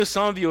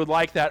Some of you would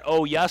like that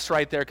 "oh yes"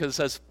 right there because it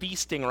says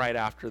feasting right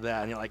after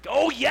that. And you're like,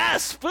 "Oh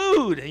yes,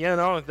 food!"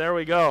 There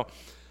we go.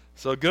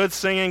 So good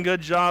singing,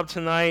 good job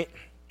tonight.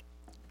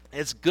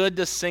 It's good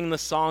to sing the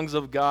songs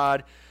of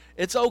God.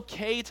 It's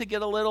okay to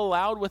get a little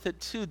loud with it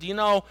too. Do you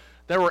know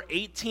there were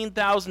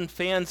 18,000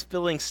 fans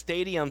filling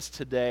stadiums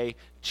today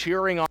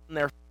cheering on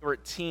their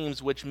favorite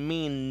teams, which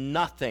mean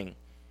nothing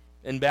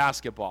in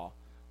basketball?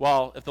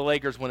 Well, if the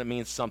Lakers win, it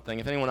means something.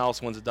 If anyone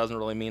else wins, it doesn't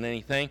really mean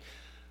anything.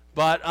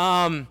 But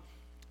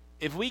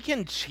if we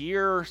can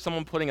cheer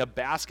someone putting a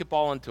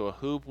basketball into a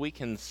hoop, we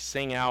can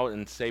sing out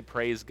and say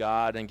praise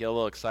God and get a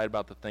little excited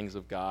about the things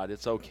of God.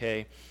 It's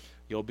okay.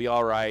 You'll be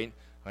all right.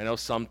 I know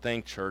some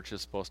think church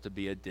is supposed to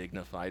be a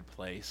dignified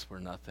place where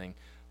nothing.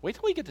 Wait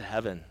till we get to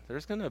heaven.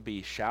 There's going to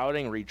be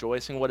shouting,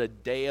 rejoicing. What a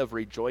day of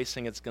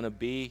rejoicing it's going to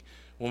be.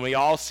 When we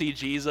all see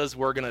Jesus,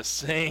 we're going to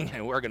sing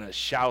and we're going to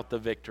shout the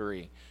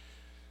victory.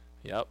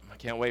 Yep, I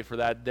can't wait for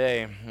that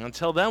day.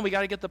 Until then, we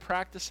got to get the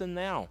practice in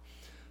now.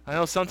 I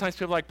know sometimes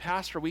people are like,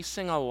 "Pastor, we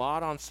sing a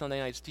lot on Sunday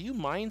nights. Do you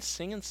mind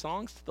singing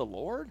songs to the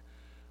Lord?"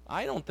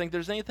 I don't think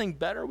there's anything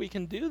better we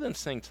can do than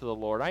sing to the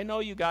Lord. I know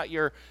you got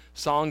your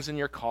songs in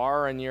your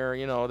car and your,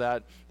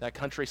 that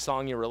country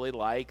song you really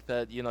like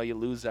that, you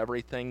lose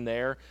everything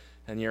there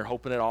and you're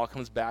hoping it all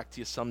comes back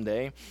to you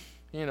someday.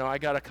 I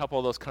got a couple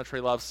of those country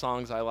love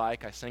songs I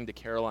like. I sing to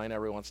Caroline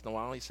every once in a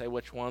while. You say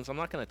which ones? I'm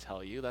not going to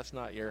tell you. It's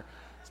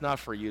not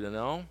for you to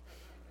know.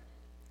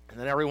 And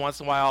then every once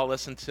in a while I'll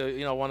listen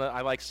to,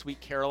 I like Sweet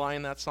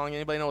Caroline, that song.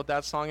 Anybody know what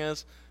that song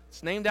is?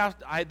 It's named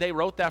after, they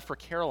wrote that for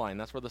Caroline.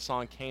 That's where the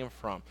song came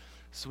from.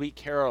 Sweet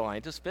Caroline.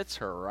 It just fits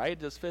her, right? It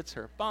just fits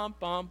her. Bum,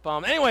 bum,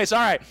 bum. Anyways, all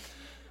right.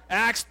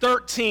 Acts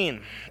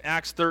 13.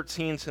 Acts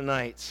 13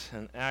 tonight.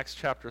 And Acts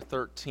chapter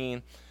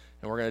 13.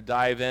 And we're going to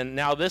dive in.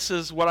 Now, this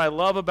is what I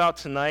love about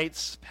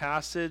tonight's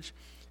passage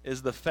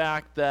is the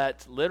fact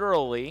that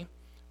literally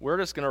we're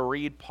just going to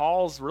read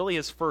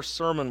his first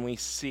sermon we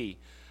see.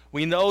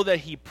 We know that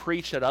he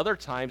preached at other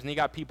times, and he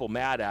got people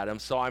mad at him,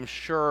 so I'm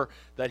sure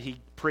that he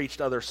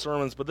preached other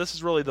sermons, but this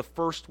is really the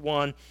first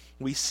one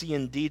we see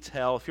in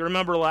detail. If you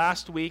remember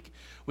last week,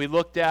 we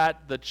looked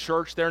at the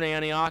church there in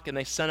Antioch, and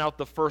they sent out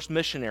the first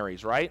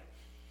missionaries, right?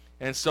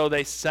 And so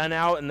they sent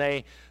out,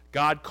 and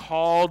God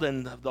called,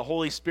 and the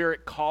Holy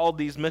Spirit called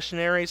these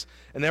missionaries,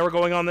 and they were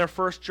going on their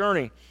first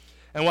journey.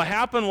 And what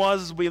happened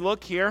was, as we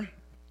look here,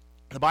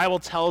 the Bible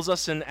tells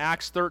us in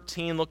Acts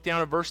 13, look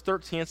down at verse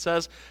 13, it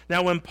says,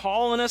 "Now when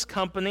Paul and his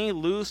company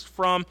loosed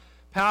from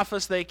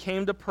Paphos, they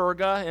came to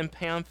Perga in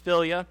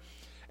Pamphylia,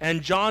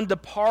 and John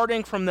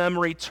departing from them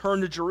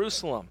returned to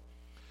Jerusalem.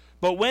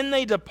 But when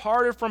they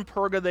departed from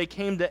Perga, they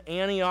came to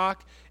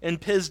Antioch in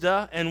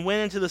Pisidia, and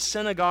went into the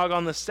synagogue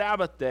on the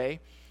Sabbath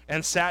day,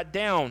 and sat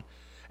down.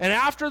 And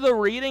after the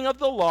reading of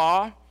the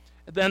law,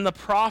 then the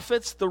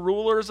prophets, the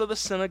rulers of the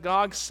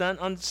synagogue, sent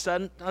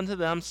unto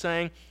them,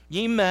 saying,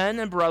 Ye men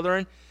and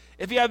brethren,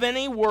 if you have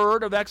any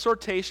word of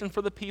exhortation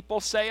for the people,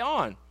 say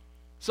on."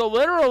 So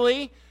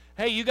literally,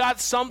 hey, you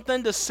got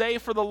something to say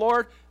for the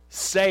Lord?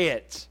 Say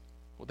it.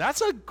 Well,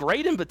 that's a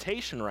great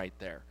invitation right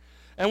there.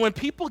 And when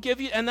people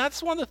give you, and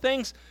that's one of the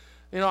things,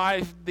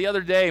 the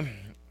other day,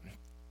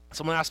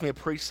 someone asked me to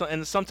preach,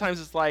 and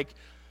sometimes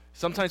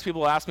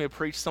people ask me to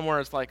preach somewhere,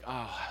 it's like,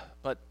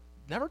 but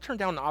never turn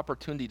down an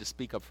opportunity to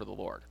speak up for the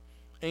Lord.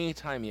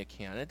 Anytime you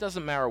can. It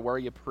doesn't matter where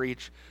you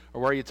preach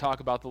or where you talk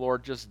about the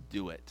Lord, just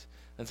do it.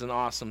 It's an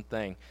awesome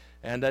thing.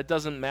 And that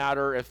doesn't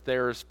matter if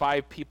there's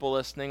 5 people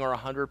listening or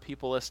 100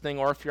 people listening,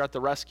 or if you're at the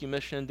rescue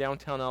mission in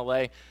downtown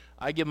LA.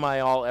 I give my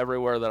all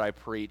everywhere that I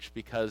preach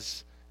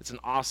because it's an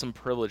awesome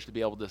privilege to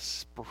be able to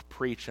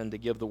preach and to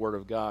give the Word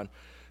of God.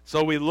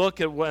 So we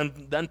look at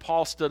then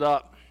Paul stood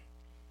up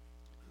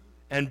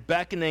and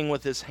beckoning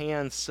with his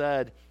hands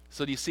said,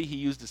 so do you see he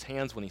used his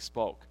hands when he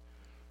spoke?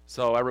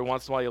 So every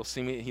once in a while you'll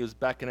see he was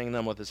beckoning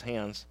them with his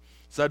hands.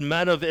 Said,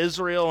 "Men of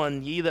Israel,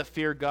 and ye that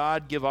fear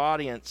God, give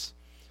audience.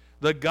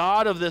 The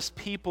God of this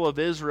people of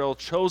Israel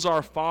chose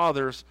our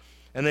fathers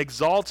and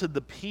exalted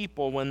the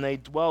people when they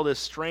dwelled as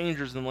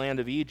strangers in the land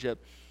of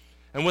Egypt.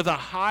 And with a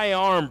high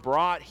arm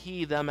brought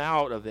he them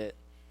out of it.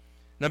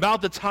 And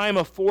about the time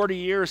of 40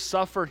 years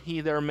suffered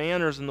he their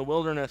manners in the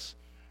wilderness.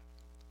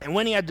 And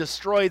when he had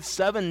destroyed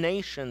 7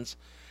 nations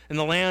in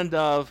the land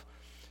of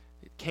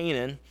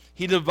Canaan,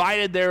 he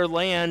divided their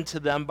land to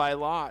them by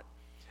lot.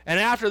 And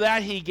after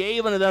that he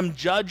gave unto them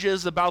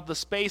judges about the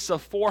space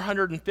of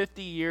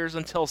 450 years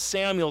until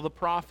Samuel the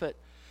prophet.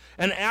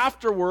 And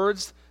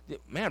afterwards,"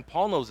 man,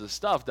 Paul knows his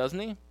stuff, doesn't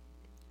he?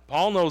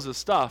 Paul knows his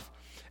stuff.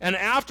 "And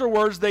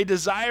afterwards they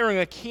desiring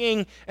a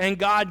king, and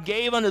God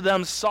gave unto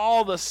them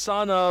Saul the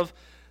son of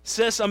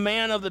Cis, a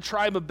man of the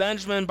tribe of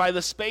Benjamin, by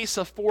the space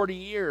of 40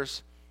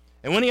 years.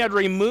 And when he had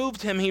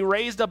removed him, he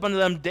raised up unto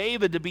them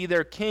David to be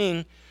their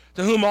king,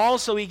 to whom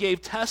also he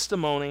gave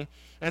testimony,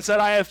 and said,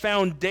 I have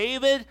found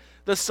David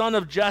the son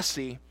of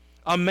Jesse,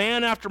 a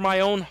man after my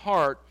own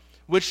heart,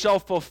 which shall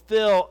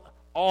fulfill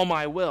all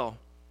my will.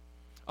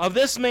 Of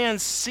this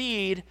man's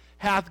seed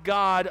hath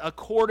God,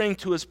 according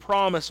to his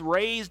promise,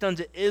 raised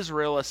unto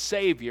Israel a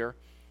Savior,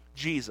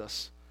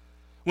 Jesus,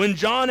 When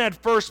John had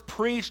first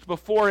preached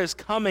before his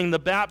coming the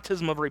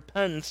baptism of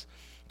repentance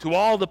to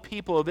all the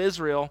people of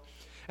Israel,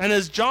 and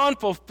as John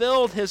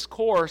fulfilled his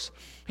course,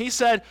 he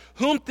said,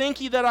 Whom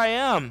think ye that I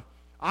am?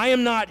 I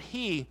am not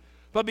he.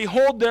 But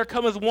behold, there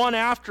cometh one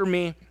after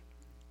me,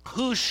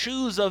 whose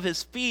shoes of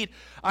his feet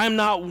I am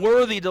not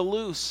worthy to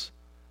loose.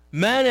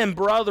 Men and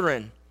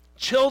brethren,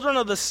 children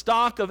of the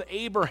stock of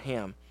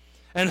Abraham,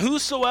 and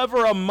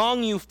whosoever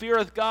among you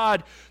feareth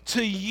God,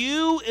 to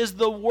you is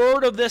the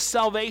word of this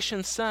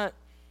salvation sent.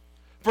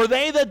 For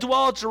they that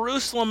dwell at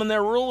Jerusalem and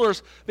their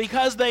rulers,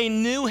 because they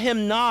knew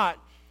him not,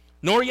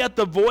 nor yet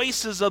the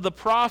voices of the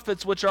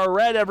prophets which are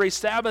read every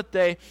Sabbath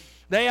day,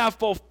 they have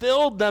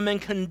fulfilled them in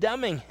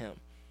condemning him.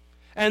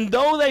 And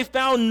though they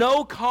found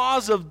no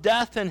cause of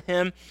death in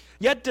him,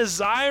 yet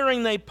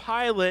desiring they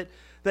Pilate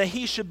that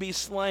he should be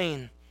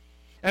slain.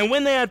 And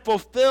when they had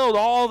fulfilled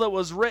all that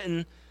was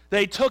written,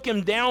 they took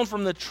him down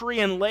from the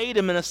tree and laid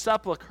him in a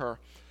sepulchre.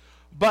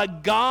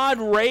 But God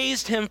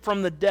raised him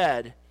from the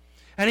dead.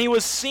 And he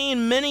was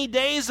seen many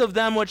days of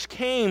them which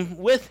came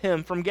with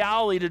him from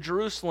Galilee to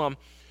Jerusalem,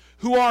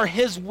 who are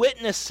his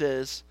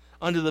witnesses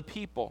unto the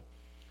people.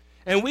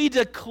 And we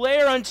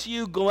declare unto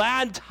you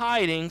glad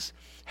tidings,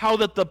 how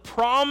that the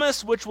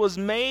promise which was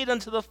made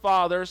unto the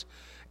fathers,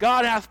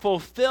 God hath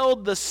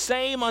fulfilled the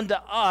same unto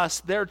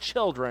us, their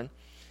children,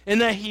 in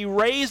that he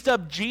raised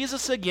up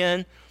Jesus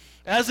again,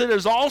 as it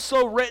is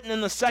also written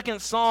in the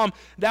second psalm,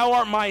 Thou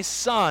art my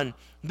son,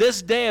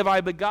 this day have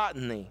I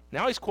begotten thee.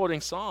 Now he's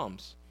quoting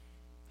Psalms.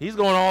 He's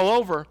going all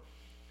over.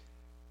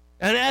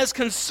 And as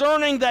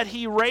concerning that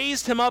he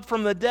raised him up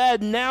from the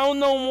dead, now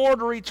no more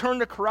to return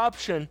to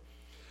corruption,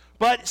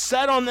 but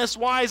said on this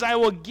wise, I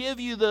will give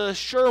you the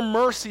sure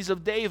mercies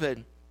of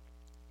David.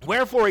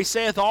 Wherefore he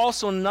saith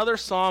also in another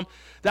psalm,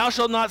 Thou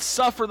shalt not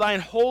suffer thine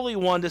Holy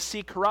One to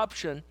see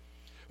corruption.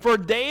 For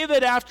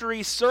David, after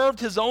he served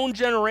his own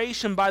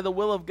generation by the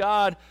will of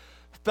God,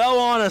 fell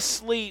on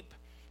asleep,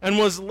 and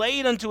was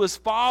laid unto his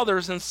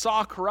fathers, and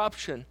saw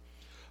corruption.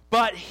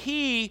 But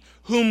he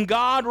whom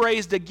God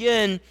raised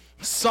again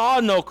saw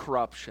no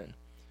corruption.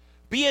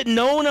 Be it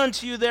known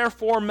unto you,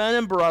 therefore, men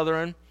and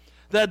brethren,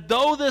 that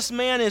though this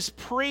man is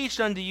preached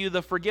unto you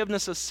the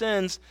forgiveness of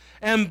sins,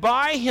 and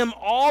by him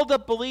all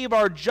that believe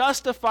are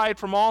justified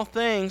from all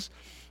things,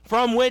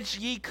 from which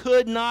ye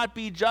could not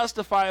be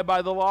justified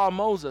by the law of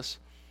Moses.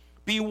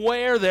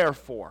 Beware,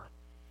 therefore,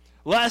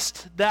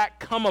 lest that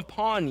come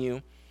upon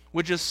you,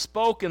 which is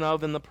spoken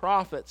of in the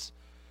prophets.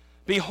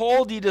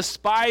 Behold, ye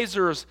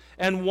despisers,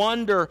 and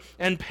wonder,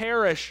 and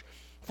perish,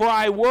 for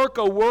I work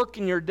a work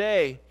in your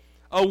day,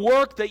 a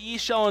work that ye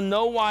shall in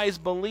no wise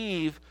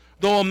believe,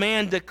 though a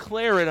man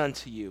declare it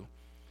unto you.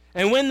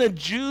 And when the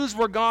Jews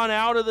were gone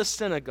out of the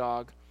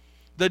synagogue,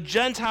 the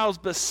Gentiles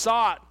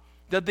besought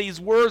that these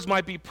words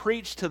might be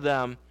preached to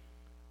them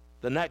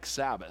the next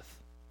Sabbath.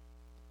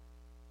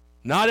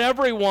 Not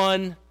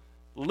everyone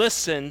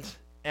listened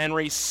and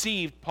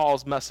received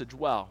Paul's message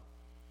well.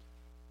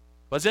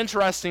 But it's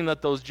interesting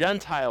that those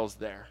Gentiles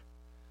there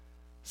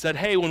said,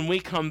 hey, when we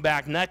come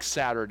back next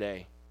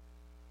Saturday,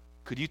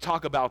 could you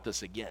talk about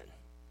this again?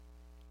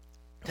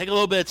 Take a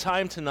little bit of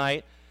time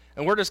tonight,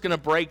 and we're just going to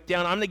break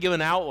down. I'm going to give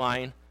an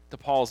outline to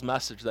Paul's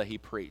message that he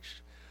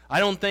preached. I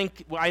don't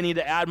think I need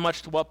to add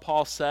much to what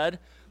Paul said,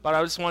 but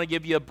I just want to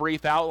give you a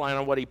brief outline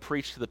on what he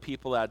preached to the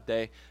people that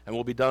day, and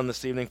we'll be done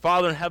this evening.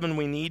 Father in heaven,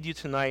 we need you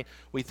tonight.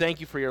 We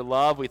thank you for your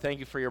love. We thank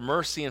you for your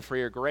mercy and for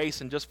your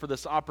grace, and just for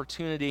this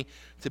opportunity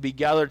to be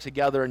gathered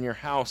together in your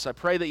house. I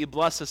pray that you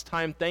bless this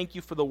time. Thank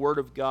you for the word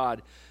of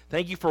God.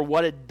 Thank you for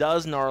what it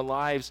does in our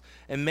lives,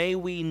 and may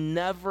we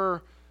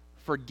never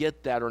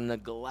forget that or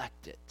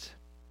neglect it.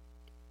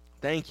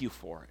 Thank you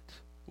for it.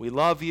 We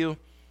love you.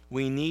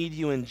 We need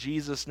you. In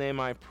Jesus'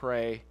 name I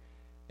pray.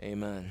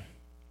 Amen.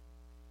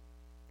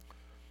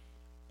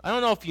 I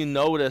don't know if you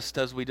noticed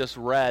as we just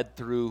read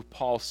through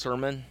Paul's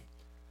sermon,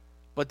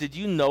 but did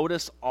you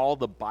notice all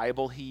the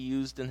Bible he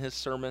used in his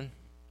sermon?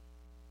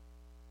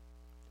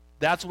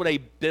 That's what a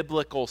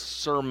biblical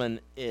sermon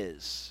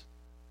is,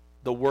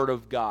 the Word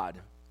of God.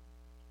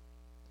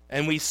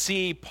 And we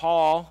see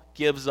Paul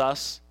gives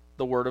us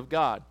the Word of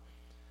God.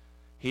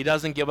 He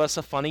doesn't give us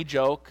a funny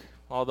joke,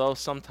 although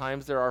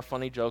sometimes there are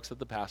funny jokes that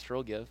the pastor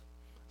will give.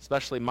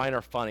 Especially mine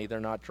are funny. They're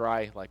not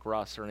dry like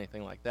Russ or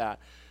anything like that.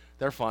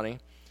 They're funny.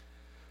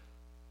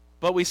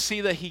 But we see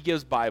that he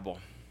gives Bible.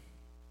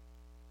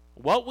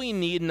 What we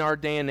need in our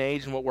day and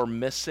age and what we're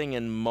missing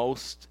in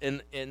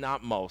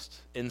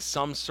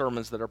some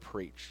sermons that are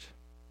preached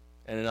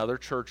and in other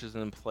churches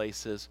and in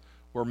places,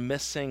 we're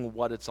missing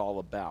what it's all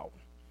about.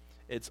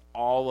 It's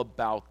all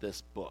about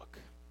this book.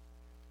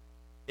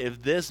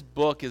 If this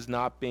book is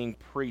not being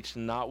preached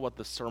and not what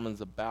the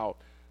sermon's about,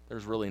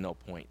 there's really no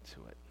point to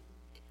it.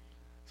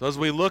 So as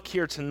we look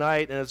here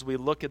tonight and as we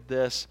look at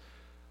this,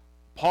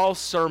 Paul's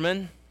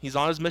sermon, he's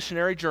on his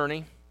missionary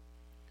journey.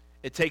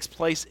 It takes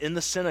place in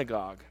the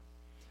synagogue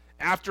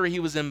after he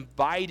was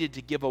invited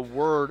to give a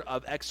word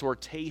of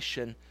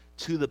exhortation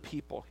to the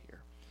people here.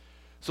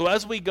 So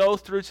as we go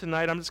through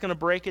tonight, I'm just going to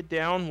break it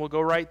down. We'll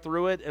go right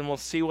through it, and we'll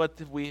see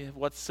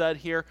what's said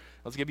here.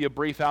 Let's give you a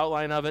brief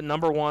outline of it.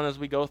 Number one, as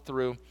we go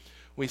through,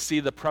 we see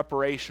the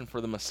preparation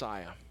for the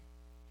Messiah.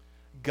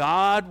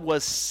 God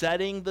was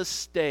setting the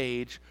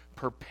stage,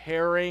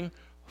 preparing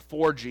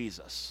for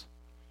Jesus.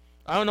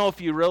 I don't know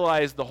if you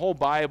realize the whole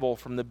Bible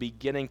from the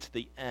beginning to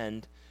the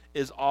end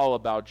is all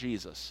about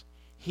Jesus.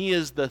 He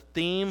is the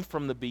theme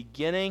from the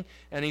beginning,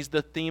 and he's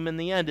the theme in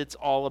the end. It's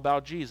all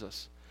about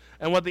Jesus.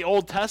 And what the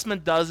Old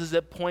Testament does is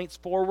it points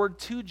forward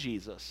to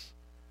Jesus.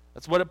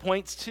 That's what it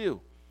points to.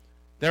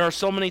 There are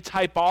so many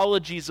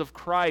typologies of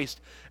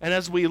Christ. And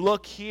as we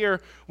look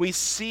here, we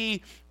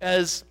see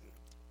as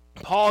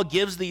Paul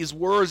gives these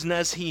words and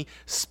as he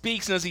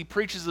speaks and as he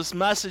preaches this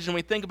message, and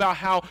we think about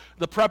how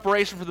the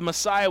preparation for the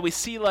Messiah, we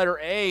see letter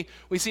A,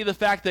 we see the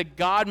fact that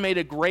God made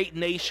a great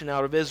nation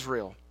out of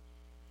Israel.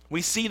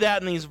 We see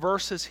that in these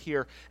verses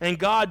here. And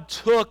God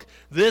took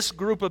this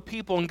group of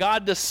people and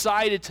God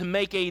decided to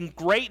make a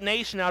great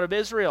nation out of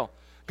Israel.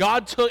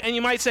 God took, and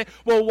you might say,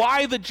 well,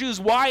 why the Jews?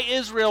 Why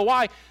Israel?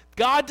 Why?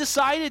 God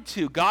decided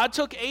to. God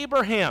took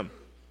Abraham,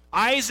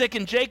 Isaac,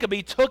 and Jacob.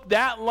 He took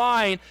that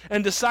line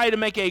and decided to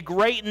make a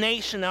great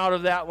nation out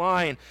of that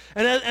line.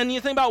 And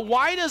you think about,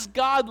 why does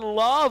God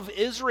love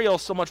Israel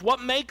so much?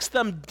 What makes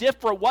them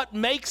different? What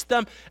makes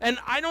them, and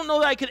I don't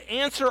know that I could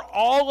answer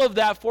all of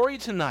that for you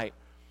tonight.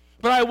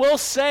 But I will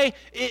say,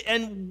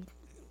 and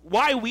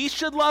why we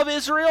should love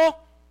Israel,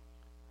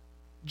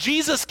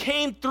 Jesus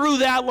came through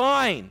that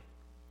line.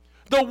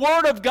 The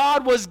Word of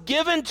God was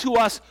given to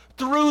us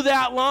through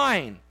that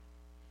line.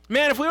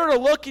 Man, if we were to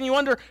look and you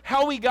wonder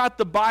how we got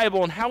the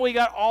Bible and how we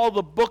got all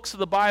the books of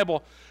the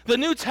Bible, the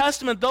New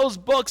Testament, those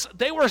books,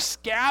 they were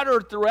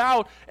scattered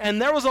throughout, and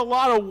there was a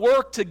lot of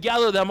work to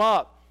gather them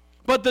up.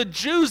 But the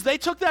Jews, they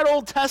took that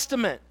Old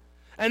Testament,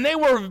 and they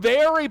were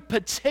very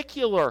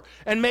particular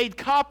and made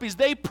copies.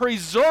 They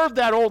preserved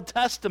that Old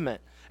Testament,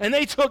 and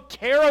they took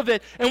care of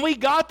it, and we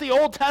got the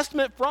Old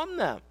Testament from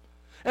them.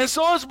 And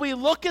so as we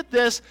look at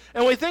this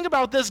and we think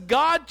about this,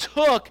 God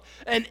took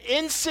an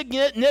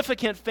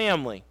insignificant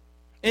family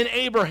in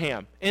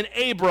Abraham, in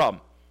Abram.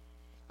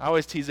 I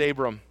always tease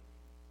Abram.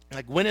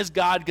 Like, when is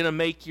God going to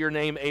make your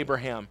name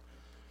Abraham?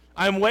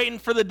 I'm waiting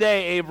for the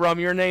day, Abram,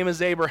 your name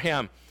is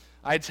Abraham.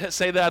 I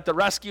say that at the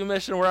rescue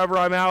mission, wherever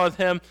I'm out with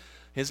him.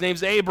 His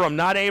name's Abram,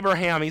 not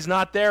Abraham. He's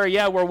not there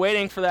yet. We're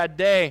waiting for that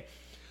day.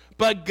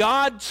 But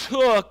God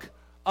took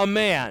a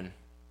man,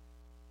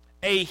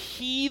 a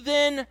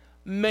heathen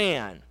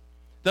man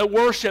that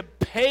worshiped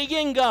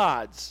pagan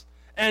gods,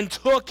 and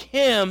took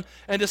him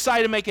and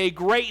decided to make a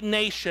great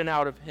nation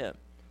out of him.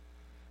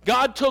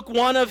 God took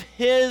one of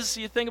his,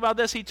 you think about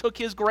this, he took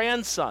his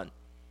grandson.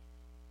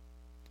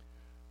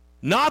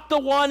 Not the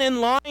one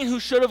in line who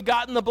should have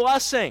gotten the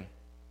blessing,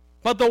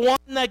 but the one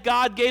that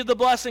God gave the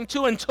blessing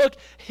to, and took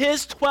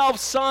his 12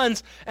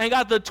 sons and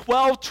got the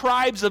 12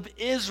 tribes of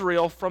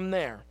Israel from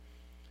there.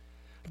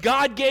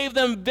 God gave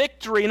them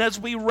victory, and as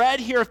we read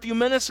here a few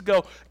minutes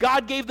ago,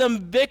 God gave them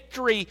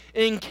victory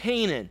in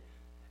Canaan.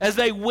 As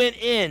they went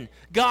in,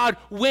 God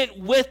went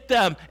with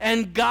them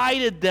and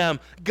guided them.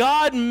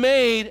 God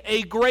made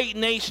a great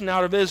nation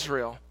out of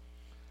Israel.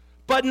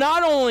 But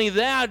not only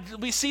that,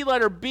 we see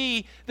letter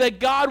B, that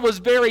God was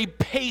very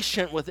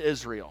patient with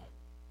Israel.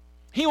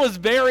 He was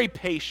very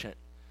patient,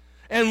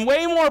 and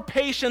way more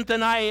patient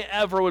than I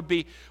ever would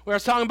be. We were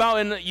talking about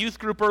in the youth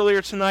group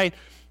earlier tonight,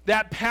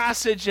 that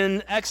passage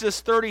in Exodus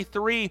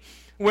 33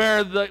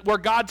 where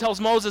God tells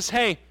Moses,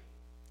 hey,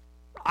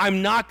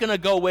 I'm not going to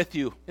go with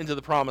you into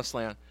the promised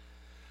land.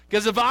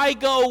 Because if I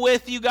go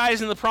with you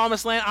guys in the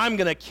promised land, I'm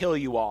going to kill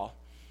you all.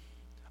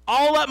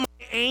 I'll let my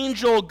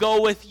angel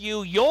go with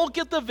you. You'll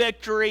get the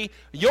victory.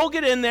 You'll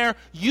get in there.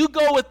 You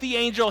go with the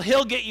angel.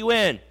 He'll get you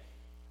in.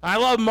 I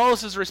love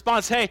Moses'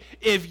 response, hey,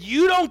 if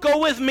you don't go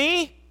with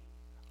me,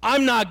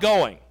 I'm not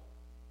going.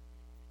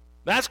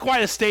 That's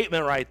quite a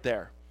statement right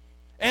there.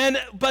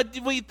 But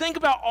we think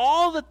about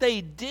all that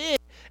they did,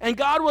 and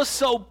God was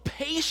so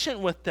patient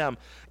with them.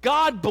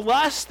 God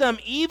blessed them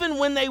even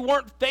when they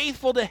weren't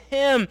faithful to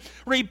Him.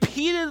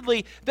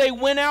 Repeatedly, they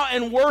went out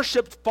and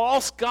worshiped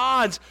false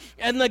gods,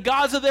 and the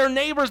gods of their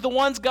neighbors, the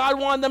ones God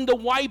wanted them to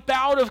wipe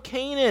out of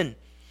Canaan.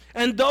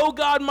 And though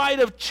God might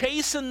have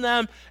chastened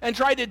them and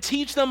tried to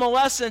teach them a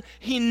lesson,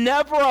 He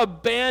never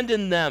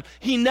abandoned them.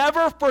 He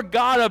never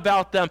forgot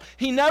about them.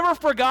 He never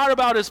forgot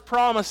about His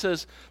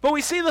promises. But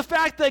we see the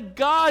fact that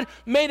God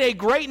made a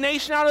great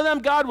nation out of them.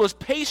 God was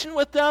patient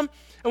with them.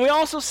 And we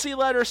also see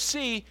letter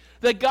C,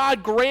 that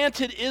God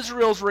granted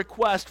Israel's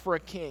request for a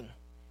king.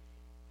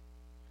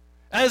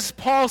 As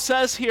Paul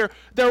says here,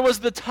 there was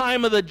the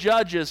time of the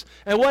judges.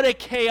 And what a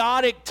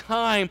chaotic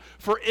time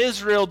for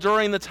Israel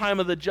during the time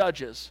of the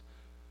judges.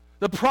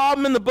 The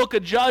problem in the book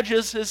of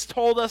Judges is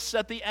told us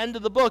at the end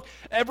of the book,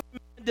 every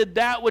man did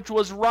that which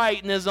was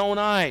right in his own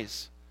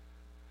eyes.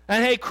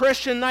 And hey,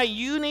 Christian Knight,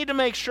 you need to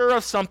make sure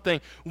of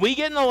something. We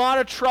get in a lot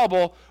of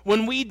trouble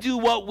when we do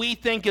what we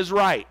think is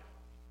right.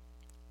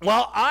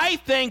 Well, I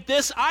think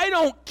this, I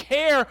don't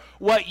care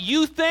what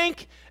you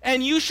think,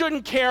 and you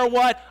shouldn't care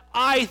what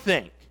I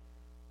think.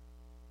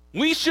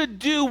 We should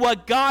do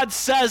what God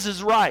says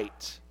is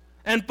right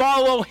and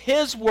follow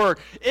his word.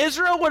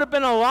 Israel would have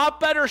been in a lot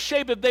better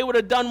shape if they would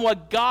have done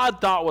what God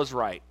thought was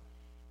right.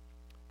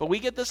 But we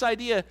get this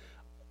idea,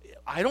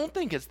 I don't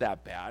think it's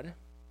that bad.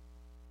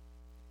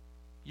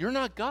 You're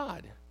not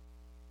God.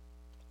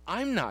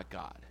 I'm not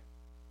God.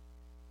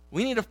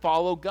 We need to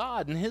follow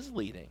God and his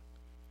leading.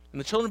 And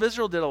the children of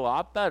Israel did a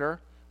lot better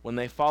when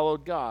they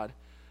followed God.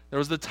 There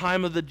was the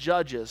time of the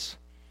judges,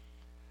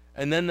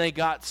 and then they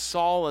got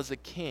Saul as a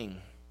king.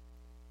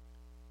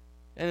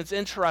 And it's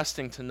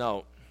interesting to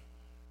note,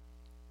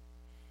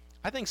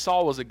 I think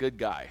Saul was a good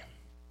guy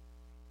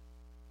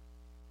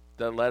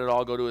that let it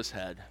all go to his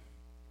head.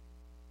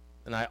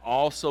 And I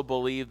also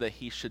believe that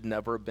he should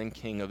never have been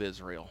king of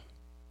Israel.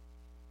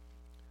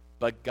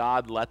 But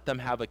God let them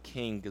have a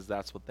king because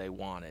that's what they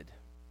wanted.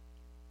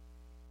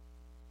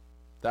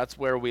 That's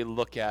where we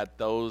look at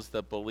those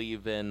that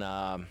believe in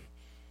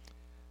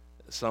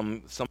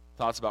some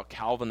thoughts about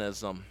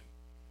Calvinism.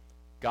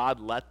 God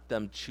let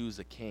them choose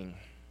a king.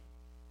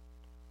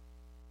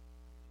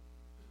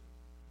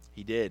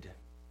 He did.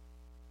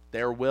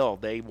 Their will.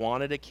 They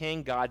wanted a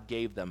king. God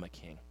gave them a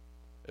king.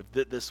 If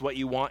this is what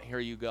you want, here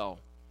you go.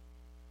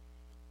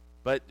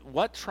 But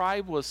what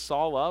tribe was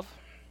Saul of?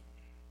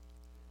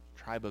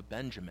 Tribe of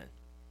Benjamin.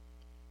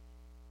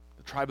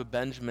 The tribe of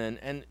Benjamin.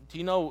 And do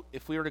you know,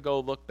 if we were to go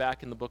look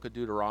back in the book of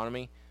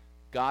Deuteronomy,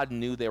 God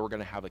knew they were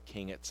going to have a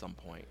king at some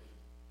point.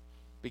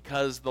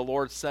 Because the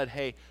Lord said,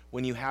 hey,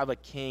 when you have a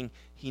king,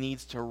 he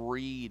needs to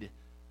read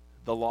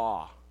the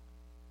law.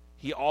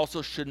 He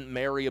also shouldn't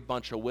marry a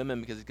bunch of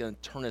women because he's going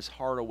to turn his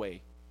heart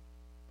away.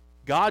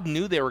 God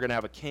knew they were going to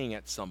have a king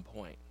at some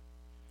point.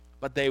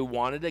 But they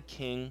wanted a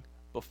king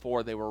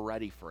before they were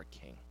ready for a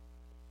king.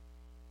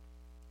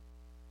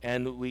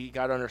 And we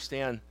got to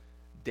understand,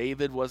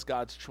 David was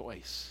God's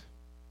choice.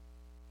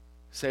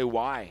 Say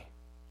why?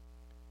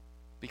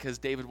 Because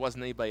David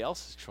wasn't anybody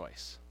else's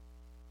choice.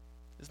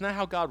 Isn't that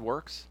how God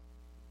works?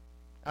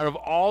 Out of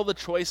all the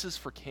choices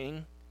for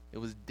king, it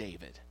was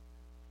David.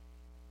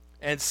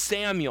 And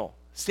Samuel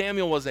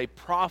was a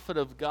prophet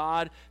of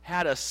God,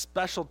 had a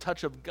special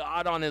touch of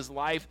God on his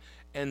life,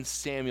 and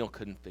Samuel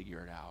couldn't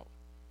figure it out.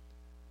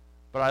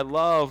 But I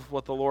love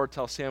what the Lord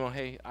tells Samuel,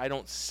 hey, I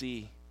don't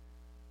see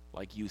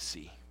like you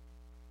see.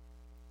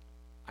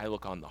 I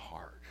look on the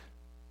heart.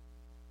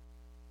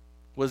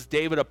 Was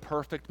David a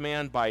perfect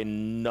man? By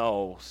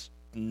no.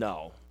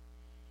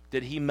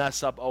 Did he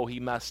mess up? Oh, he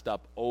messed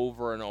up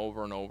over and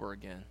over and over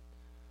again.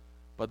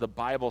 But the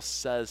Bible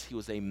says he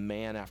was a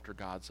man after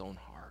God's own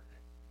heart.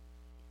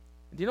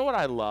 Do you know what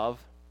I love?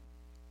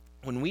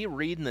 When we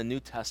read in the New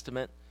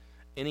Testament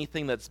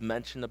anything that's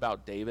mentioned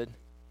about David,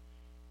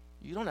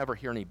 you don't ever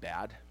hear any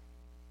bad.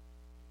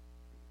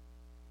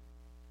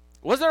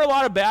 Was there a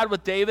lot of bad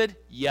with David?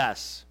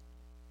 Yes.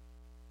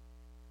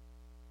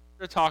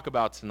 To talk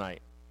about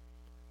tonight.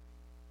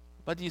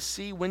 But do you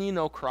see, when you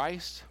know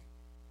Christ,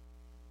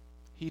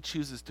 he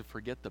chooses to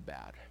forget the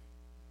bad,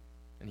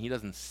 and he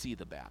doesn't see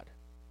the bad.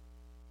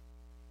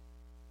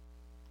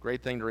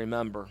 Great thing to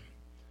remember.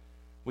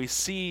 We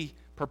see,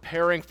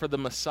 preparing for the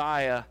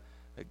Messiah,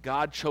 that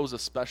God chose a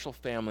special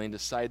family and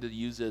decided to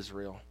use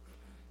Israel.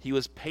 He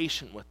was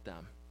patient with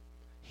them.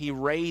 He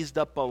raised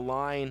up a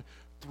line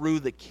through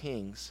the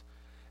kings.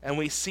 And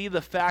we see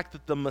the fact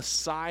that the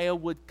Messiah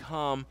would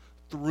come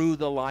through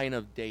the line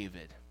of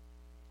David.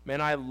 Man,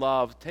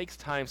 takes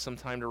time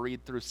sometime to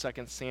read through 2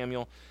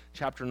 Samuel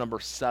chapter number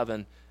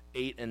 7,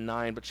 8, and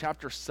 9. But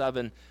chapter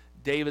 7,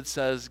 David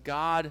says,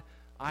 God,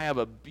 I have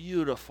a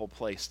beautiful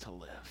place to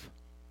live.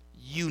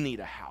 You need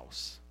a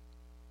house.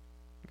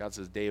 God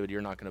says, David,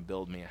 you're not going to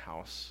build me a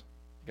house.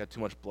 You got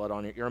too much blood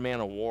on you. You're a man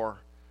of war.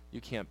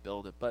 You can't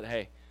build it. But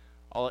hey,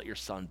 I'll let your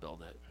son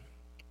build it.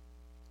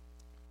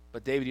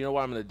 But David, you know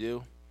what I'm going to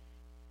do?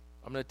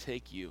 I'm going to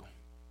take you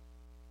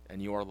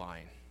and your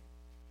line,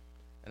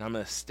 and I'm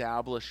going to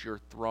establish your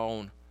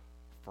throne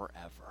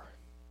forever.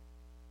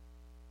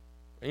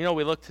 And you know,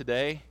 we look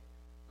today,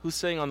 who's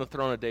sitting on the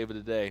throne of David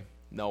today?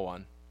 No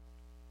one.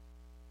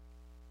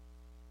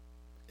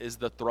 Is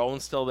the throne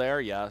still there?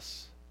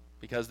 Yes,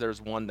 because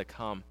there's one to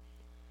come.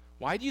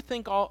 Why do you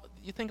think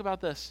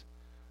about this?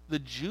 The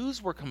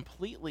Jews were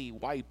completely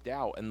wiped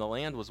out, and the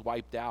land was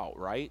wiped out,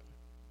 right?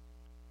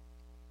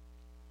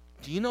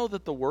 Do you know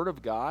that the Word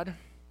of God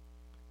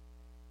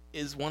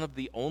is one of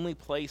the only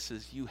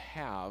places you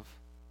have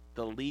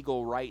the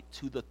legal right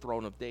to the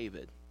throne of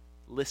David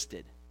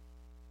listed?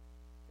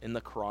 In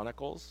the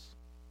Chronicles,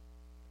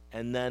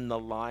 and then the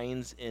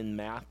lines in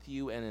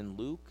Matthew and in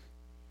Luke,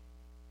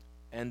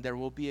 and there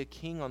will be a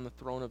king on the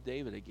throne of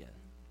David again.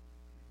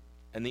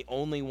 And the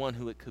only one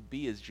who it could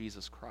be is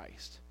Jesus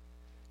Christ.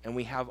 And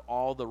we have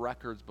all the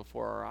records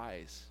before our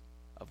eyes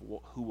of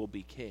who will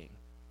be king.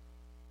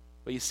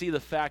 But you see the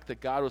fact that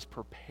God was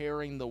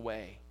preparing the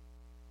way,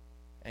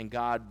 and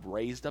God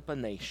raised up a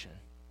nation,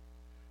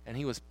 and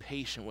he was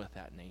patient with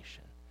that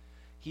nation.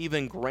 He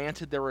even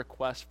granted their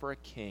request for a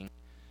king.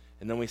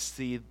 And then we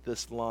see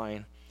this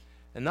line.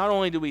 And not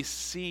only do we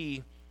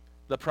see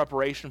the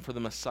preparation for the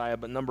Messiah,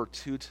 but number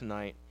 2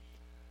 tonight,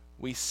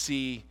 we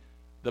see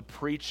the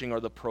preaching or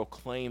the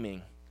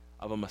proclaiming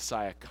of a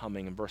Messiah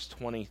coming in verse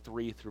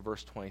 23 through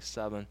verse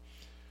 27.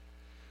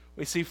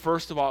 We see,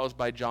 first of all, it was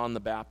by John the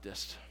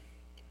Baptist.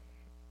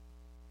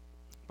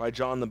 By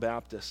John the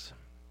Baptist.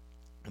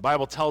 The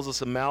Bible tells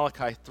us in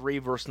Malachi 3,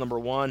 verse number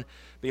 1,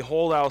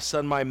 "Behold, I will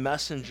send my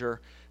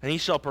messenger, and he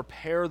shall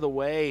prepare the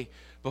way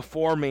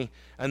before me.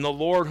 And the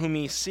Lord whom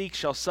ye seek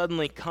shall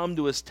suddenly come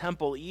to his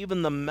temple,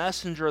 even the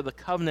messenger of the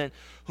covenant,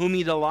 whom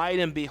ye delight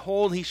in.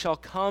 Behold, he shall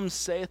come,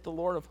 saith the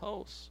Lord of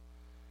hosts."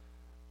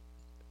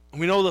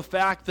 We know the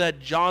fact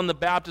that John the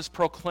Baptist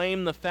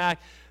proclaimed the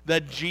fact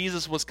that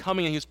Jesus was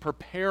coming and he was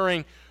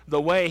preparing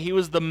the way. He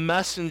was the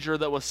messenger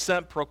that was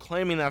sent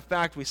proclaiming that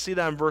fact. We see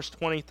that in verse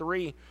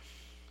 23.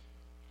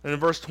 And in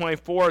verse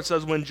 24 it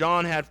says, "When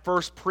John had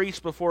first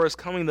preached before his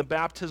coming the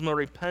baptism of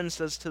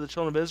repentance to the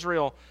children of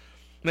Israel,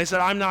 and they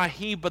said, I'm not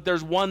he, but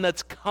there's one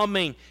that's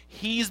coming.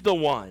 He's the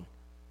one." And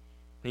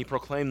he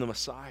proclaimed the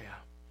Messiah.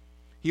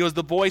 He was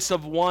the voice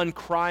of one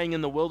crying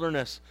in the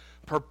wilderness,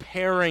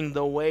 preparing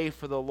the way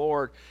for the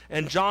Lord.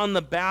 And John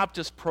the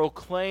Baptist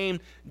proclaimed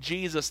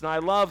Jesus. And I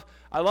love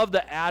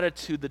the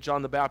attitude that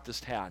John the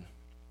Baptist had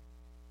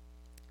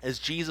as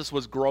Jesus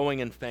was growing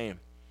in fame.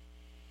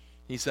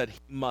 He said, "He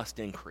must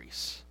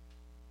increase.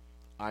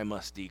 I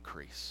must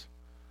decrease."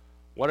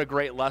 What a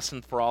great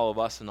lesson for all of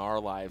us in our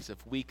lives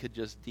if we could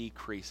just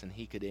decrease and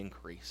he could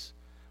increase.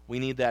 We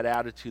need that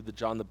attitude that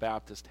John the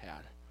Baptist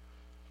had.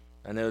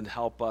 And it would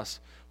help us.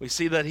 We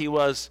see that he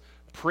was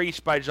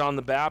preached by John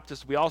the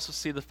Baptist. We also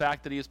see the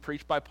fact that he was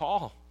preached by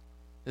Paul.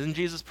 Isn't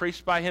Jesus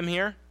preached by him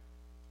here?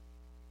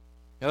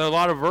 And there are a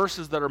lot of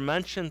verses that are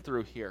mentioned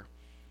through here.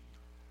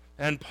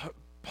 And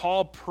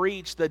Paul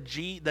preached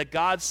that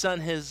God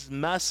sent his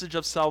message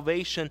of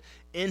salvation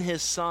in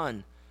his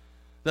Son.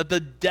 That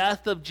the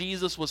death of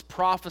Jesus was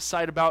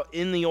prophesied about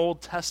in the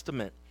Old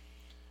Testament.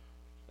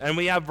 And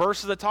we have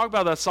verses that talk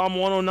about that. Psalm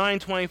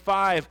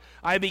 109:25.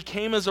 "I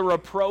became as a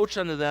reproach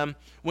unto them.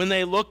 When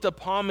they looked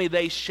upon me,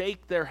 they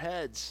shake their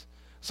heads."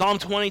 Psalm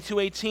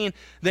 22:18.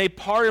 "They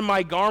parted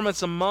my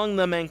garments among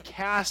them and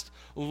cast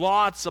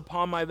lots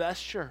upon my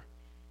vesture."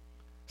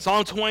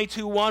 Psalm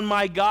 22:1.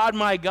 My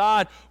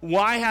God,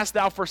 why hast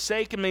thou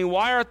forsaken me?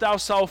 Why art thou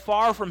so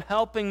far from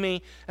helping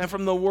me and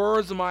from the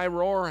words of my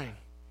roaring?"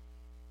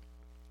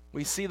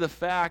 We see the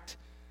fact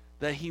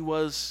that he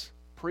was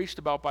preached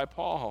about by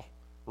Paul.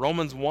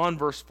 Romans 1,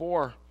 verse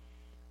 4,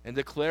 "And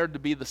declared to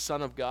be the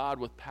Son of God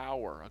with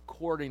power,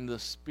 according to the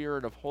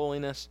Spirit of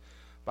holiness,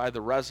 by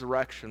the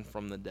resurrection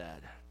from the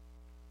dead."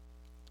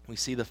 We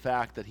see the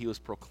fact that he was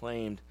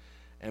proclaimed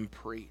and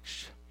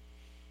preached.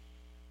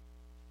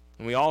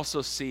 And we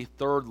also see,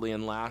 thirdly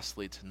and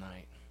lastly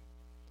tonight,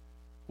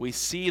 we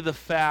see the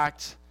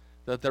fact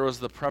that there was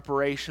the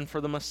preparation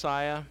for the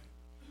Messiah.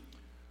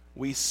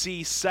 We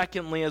see,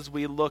 secondly, as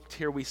we looked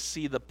here, we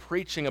see the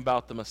preaching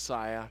about the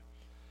Messiah.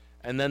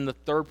 And then the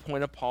third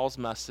point of Paul's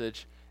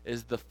message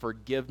is the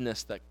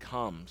forgiveness that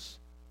comes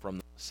from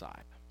the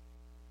Messiah.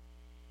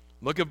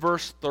 Look at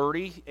verse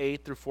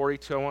 38 through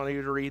 42. I want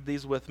you to read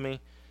these with me, and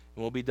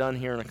we'll be done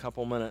here in a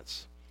couple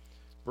minutes.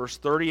 Verse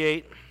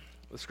 38,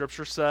 the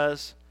scripture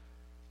says,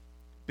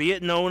 "Be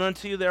it known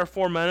unto you,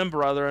 therefore, men and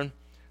brethren,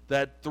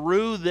 that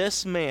through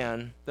this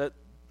man that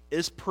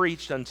is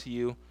preached unto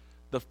you,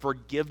 the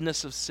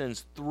forgiveness of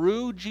sins."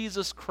 Through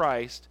Jesus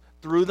Christ,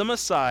 through the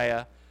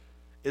Messiah,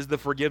 is the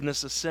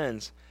forgiveness of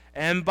sins.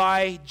 "And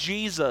by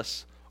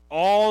Jesus,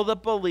 all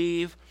that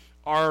believe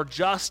are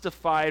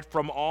justified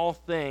from all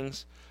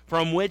things,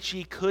 from which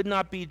ye could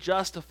not be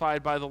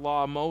justified by the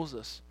law of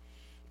Moses.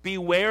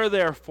 Beware,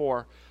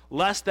 therefore,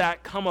 lest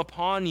that come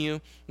upon you,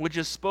 which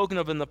is spoken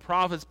of in the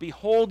prophets.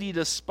 Behold, ye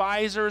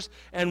despisers,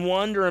 and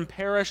wonder and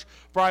perish,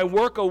 for I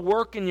work a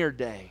work in your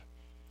day,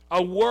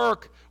 a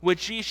work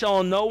which ye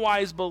shall in no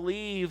wise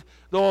believe,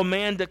 though a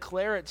man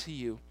declare it to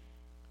you."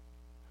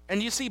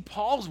 And you see,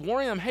 Paul's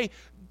warning them, hey,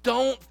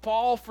 don't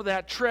fall for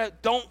that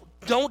trick.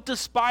 Don't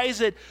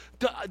despise it.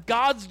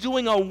 God's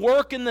doing a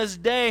work in this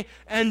day,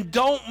 and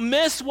don't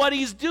miss what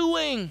he's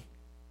doing.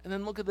 And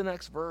then look at the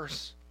next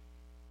verse.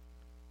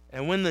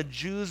 "And when the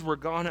Jews were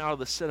gone out of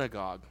the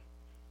synagogue,"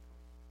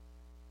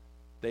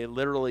 they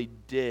literally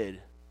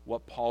did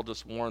what Paul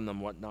just warned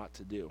them what not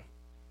to do.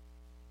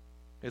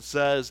 It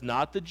says,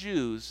 "Not the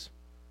Jews,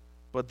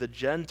 but the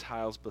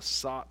Gentiles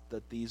besought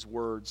that these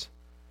words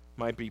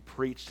might be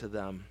preached to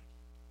them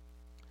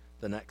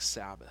the next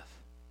Sabbath."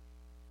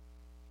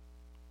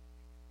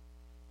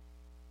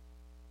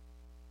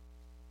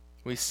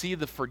 We see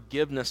the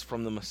forgiveness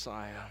from the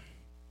Messiah.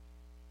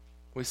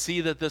 We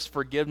see that this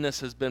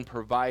forgiveness has been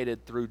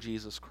provided through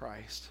Jesus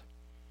Christ.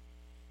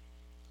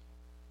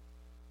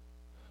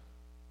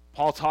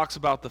 Paul talks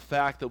about the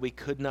fact that we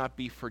could not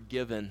be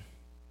forgiven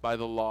by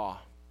the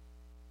law.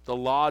 The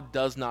law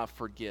does not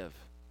forgive.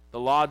 The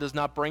law does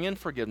not bring in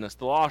forgiveness.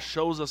 The law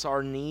shows us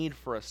our need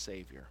for a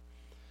Savior.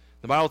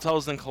 The Bible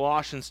tells in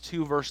Colossians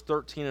 2, verse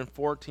 13 and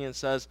 14, it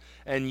says,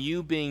 "And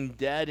you being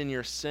dead in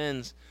your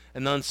sins,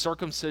 and the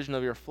uncircumcision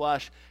of your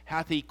flesh,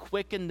 hath he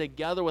quickened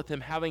together with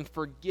him, having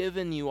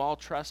forgiven you all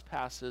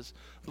trespasses,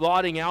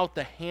 blotting out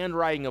the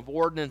handwriting of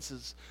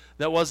ordinances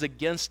that was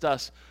against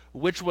us,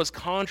 which was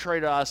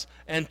contrary to us,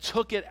 and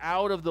took it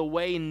out of the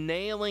way,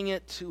 nailing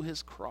it to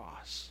his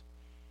cross."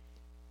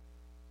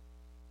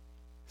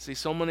 See,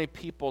 so many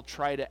people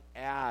try to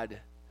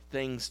add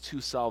things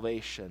to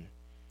salvation.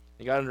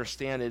 You got to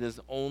understand, it is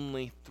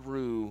only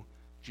through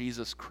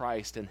Jesus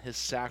Christ and his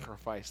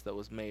sacrifice that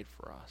was made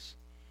for us.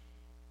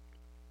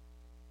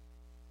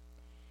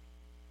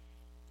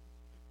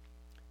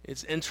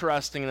 It's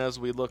interesting, and as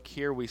we look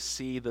here, we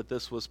see that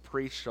this was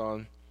preached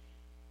on,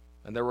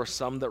 and there were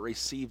some that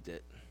received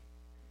it.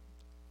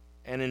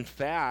 And in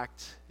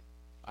fact,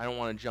 I don't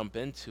want to jump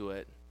into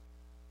it,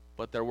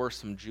 but there were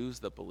some Jews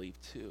that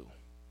believed too.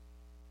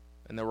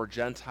 And there were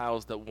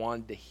Gentiles that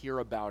wanted to hear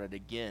about it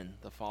again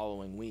the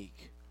following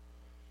week.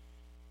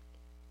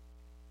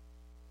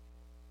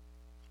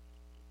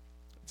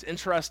 It's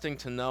interesting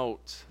to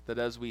note that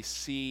as we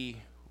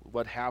see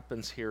what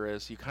happens here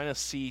is you kind of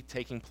see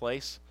taking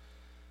place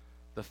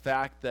the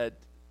fact that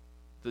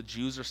the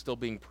Jews are still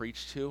being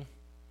preached to,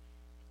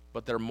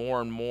 but they're more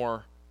and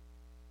more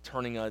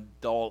turning a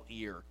dull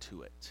ear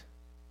to it.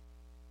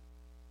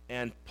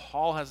 And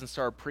Paul hasn't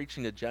started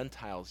preaching to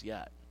Gentiles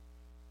yet.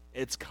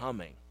 It's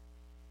coming.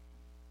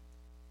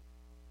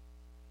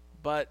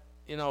 But,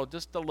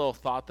 just a little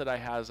thought that I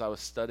had as I was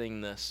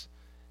studying this,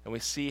 and we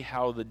see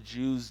how the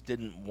Jews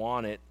didn't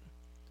want it,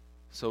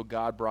 so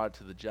God brought it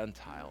to the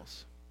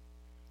Gentiles.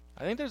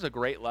 I think there's a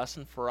great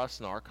lesson for us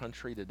in our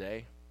country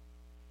today.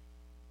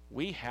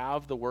 We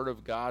have the Word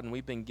of God, and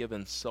we've been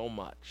given so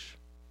much.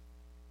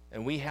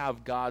 And we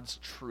have God's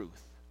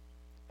truth.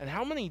 And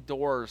how many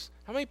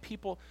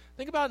people,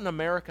 think about in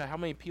America, how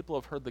many people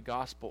have heard the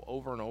gospel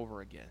over and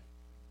over again.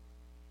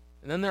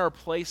 And then there are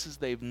places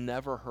they've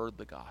never heard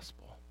the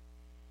gospel.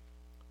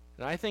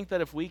 And I think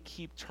that if we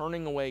keep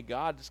turning away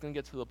God, it's going to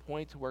get to the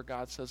point to where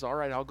God says, all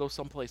right, I'll go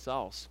someplace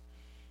else.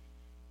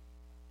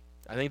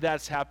 I think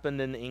that's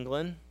happened in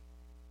England.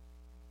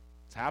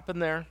 It's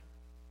happened there.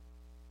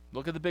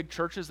 Look at the big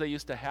churches they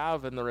used to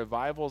have and the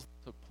revivals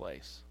that took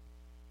place.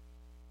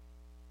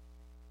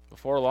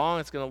 Before long,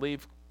 it's going to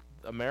leave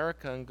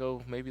America and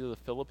go maybe to the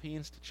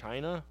Philippines, to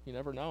China. You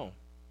never know.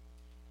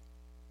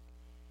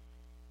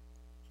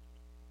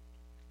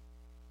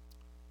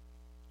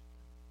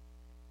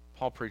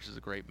 Paul preaches a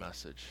great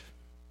message.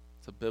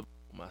 It's a biblical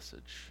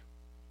message.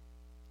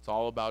 It's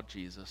all about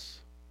Jesus.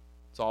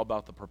 It's all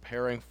about the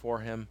preparing for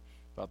him,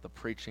 about the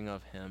preaching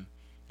of him,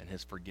 and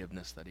his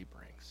forgiveness that he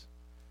brings.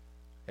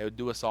 It would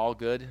do us all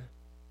good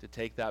to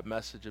take that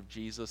message of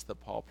Jesus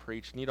that Paul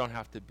preached, and you don't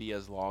have to be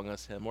as long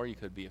as him, or you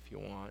could be if you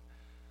want.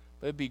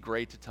 But it'd be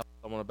great to tell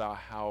someone about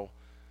how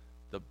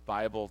the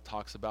Bible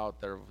talks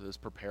about there was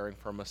preparing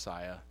for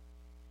Messiah,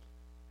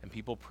 and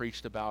people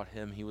preached about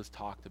him, he was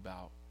talked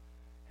about,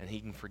 and he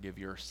can forgive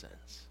your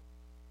sins.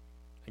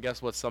 And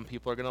guess what? Some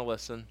people are going to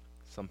listen.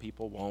 Some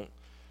people won't.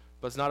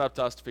 But it's not up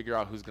to us to figure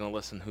out who's going to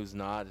listen, who's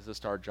not. It's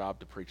just our job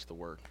to preach the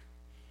word.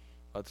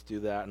 Let's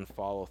do that and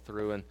follow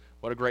through. And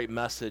what a great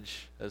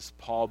message as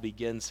Paul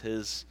begins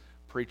his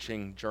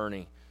preaching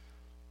journey.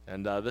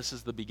 And this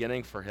is the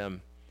beginning for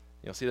him.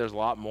 You'll see there's a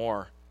lot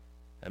more.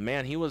 And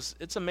man,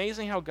 it's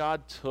amazing how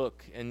God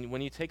took, and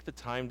when you take the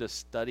time to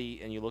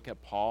study and you look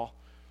at Paul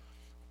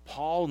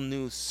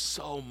knew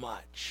so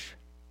much.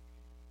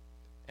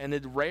 And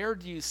it's rare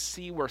do you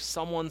see where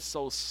someone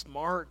so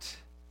smart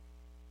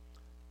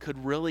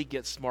could really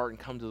get smart and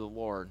come to the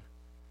Lord.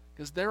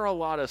 Because there are a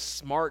lot of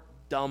smart,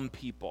 dumb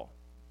people.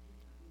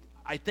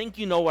 I think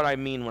you know what I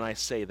mean when I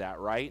say that,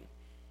 right?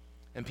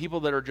 And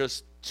people that are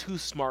just too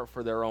smart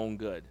for their own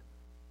good.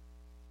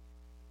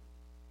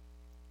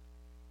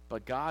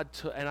 But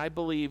and I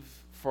believe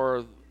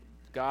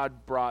God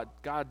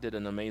did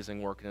an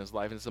amazing work in his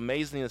life. And it's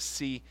amazing to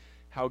see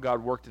how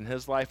God worked in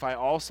his life. I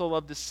also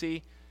love to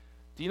see,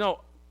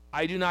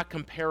 I do not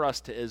compare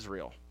us to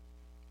Israel.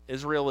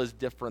 Israel is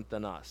different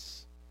than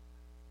us.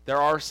 There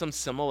are some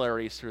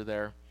similarities through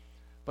there.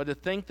 But to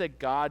think that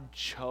God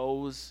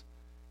chose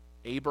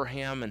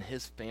Abraham and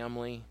his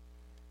family,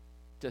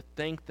 to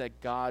think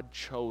that God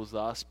chose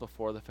us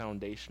before the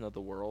foundation of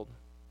the world,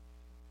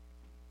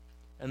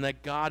 and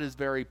that God is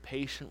very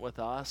patient with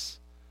us,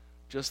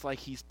 just like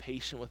he's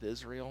patient with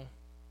Israel,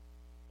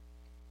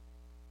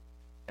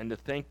 and to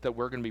think that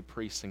we're going to be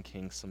priests and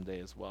kings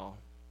someday as well.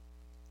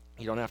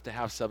 You don't have to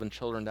have 7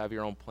 children to have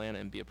your own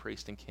planet and be a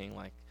priest and king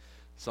like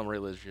some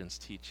religions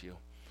teach you.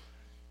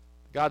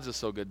 God's just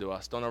so good to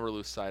us. Don't ever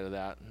lose sight of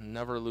that.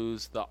 Never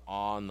lose the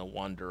awe and the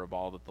wonder of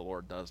all that the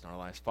Lord does in our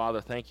lives.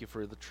 Father, thank you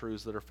for the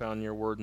truths that are found in your word.